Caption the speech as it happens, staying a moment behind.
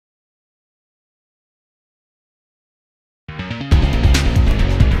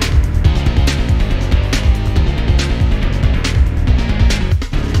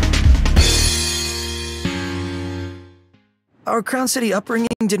Our Crown City upbringing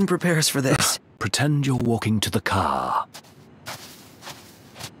didn't prepare us for this. Pretend you're walking to the car.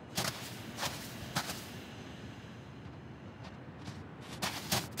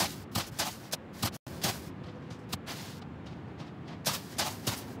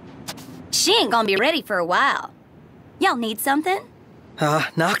 She ain't gonna be ready for a while. Y'all need something?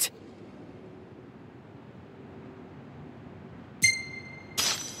 Knocked?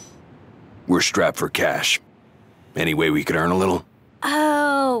 We're strapped for cash. Any way we could earn a little?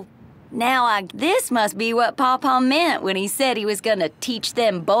 Oh, now this must be what Pawpaw meant when he said he was gonna teach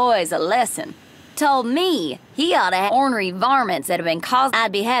them boys a lesson. Told me he oughta have ornery varmints that have been caused.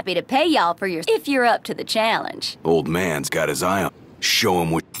 I'd be happy to pay y'all for your if you're up to the challenge. Old man's got his eye on. Show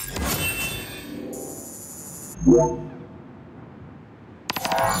him what...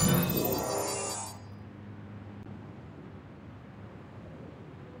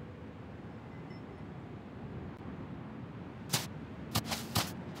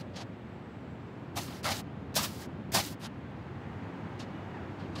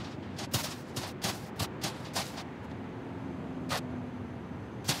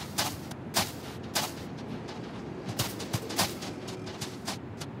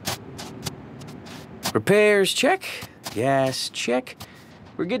 Repairs, check. Gas, check.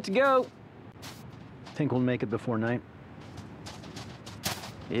 We're good to go. Think we'll make it before night.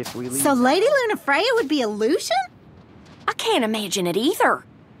 If we leave... So Lady Lunafreya would be a Lucian? I can't imagine it either.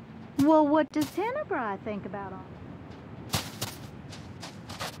 Well, what does Tenebrae think about all?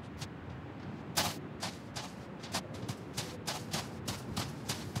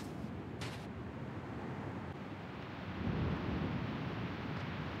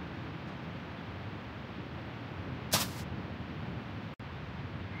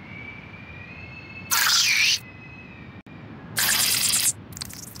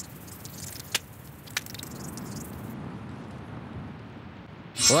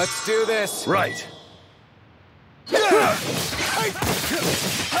 Let's do this. Right. Nice.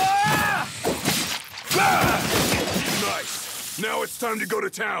 Now it's time to go to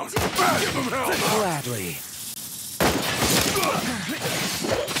town. Give him hell. Gladly.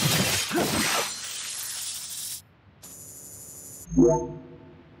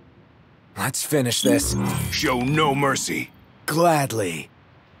 Let's finish this. Show no mercy. Gladly.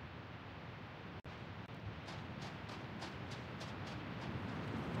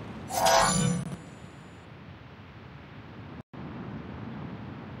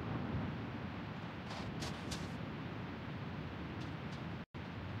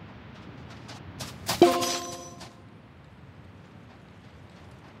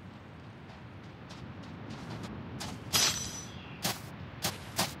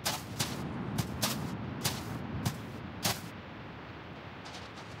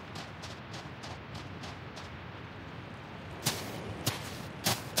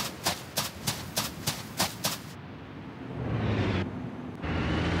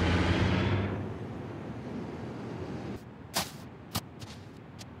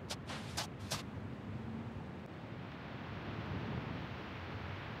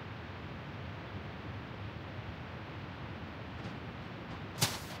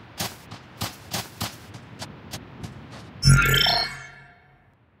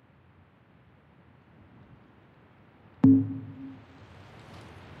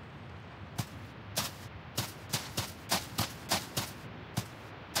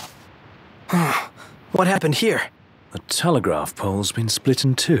 What happened here? The telegraph pole's been split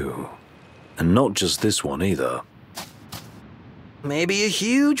in two. And not just this one either. Maybe a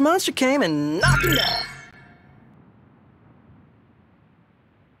huge monster came and knocked him down.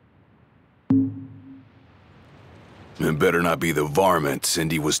 It better not be the varmint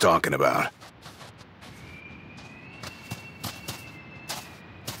Cindy was talking about.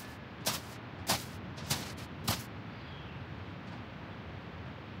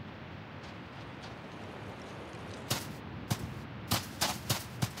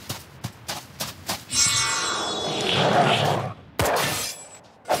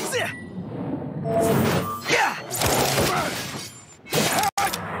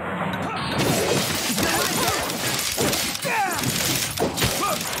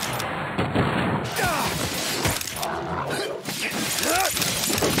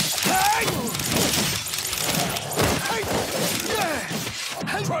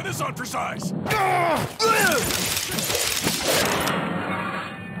 Try this on for size.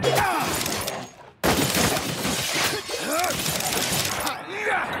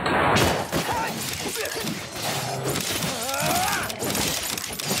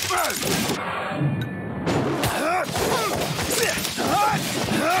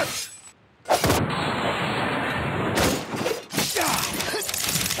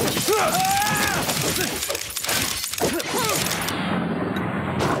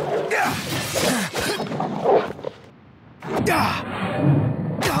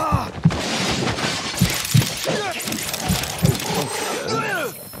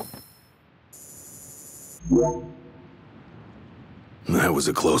 That was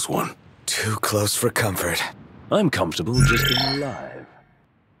a close one. Too close for comfort. I'm comfortable just being alive.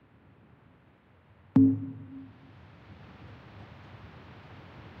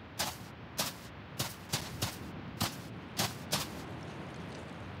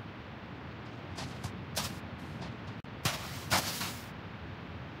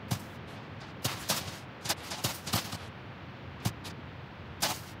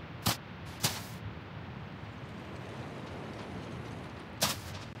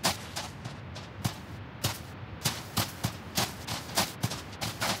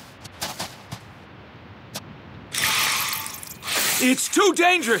 It's too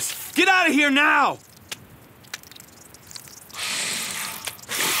dangerous! Get out of here now!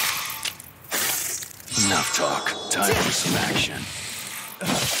 Enough talk. Time for some action.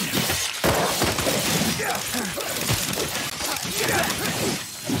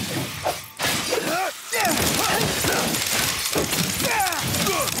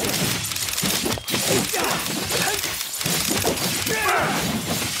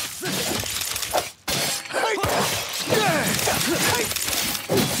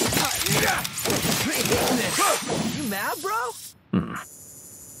 You mad, bro?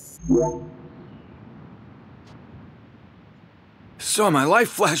 Saw my life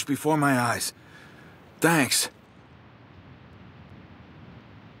flash before my eyes. Thanks.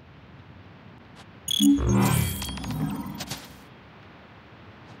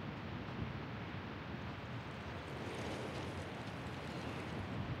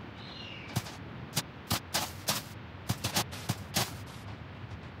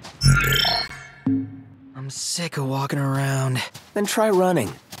 I'm sick of walking around. Then try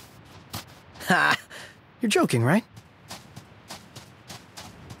running. Ha! You're joking, right?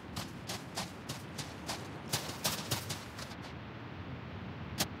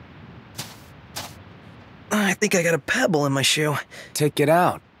 I think I got a pebble in my shoe. Take it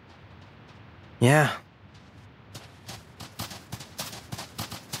out. Yeah.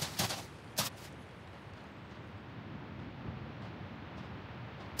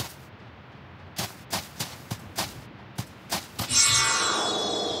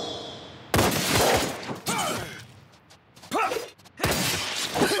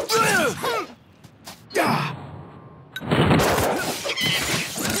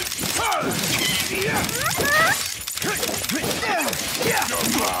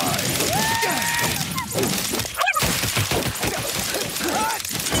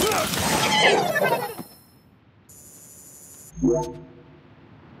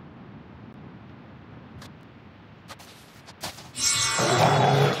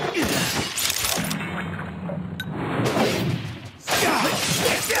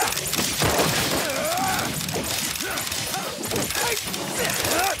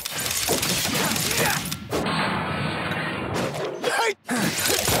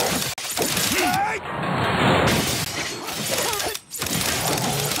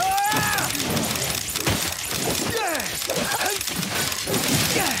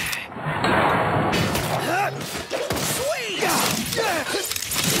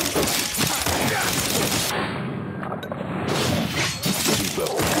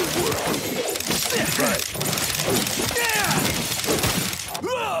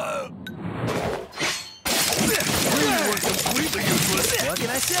 What can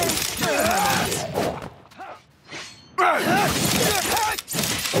I say?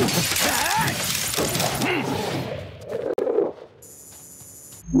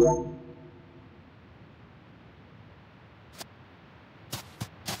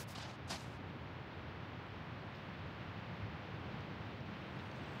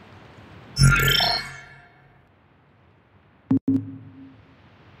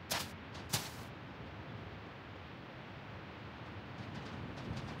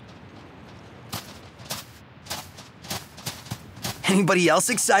 Anybody else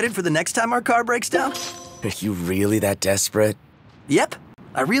excited for the next time our car breaks down? Are you really that desperate? Yep,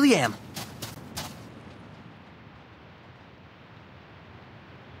 I really am.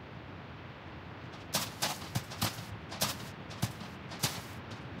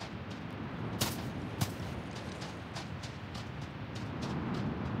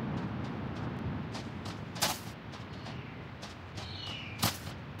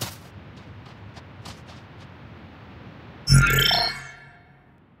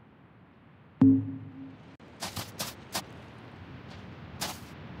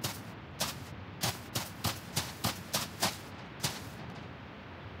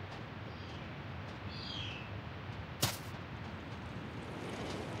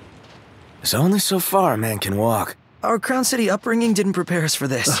 There's only so far a man can walk. Our Crown City upbringing didn't prepare us for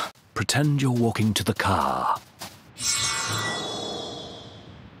this. Pretend you're walking to the car.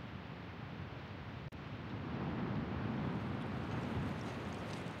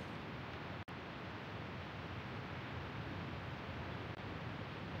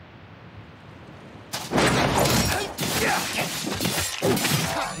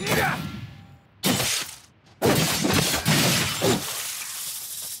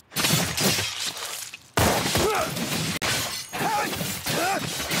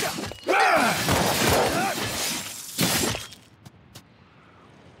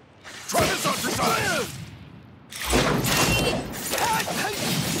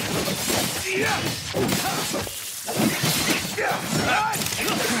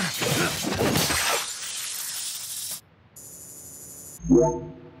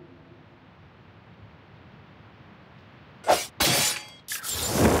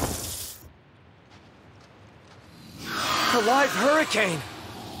 A live hurricane!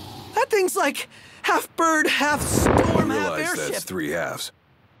 That thing's like half bird, half storm, half Realize airship. that's 3 halves.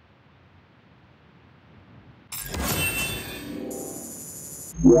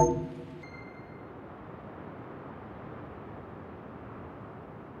 What?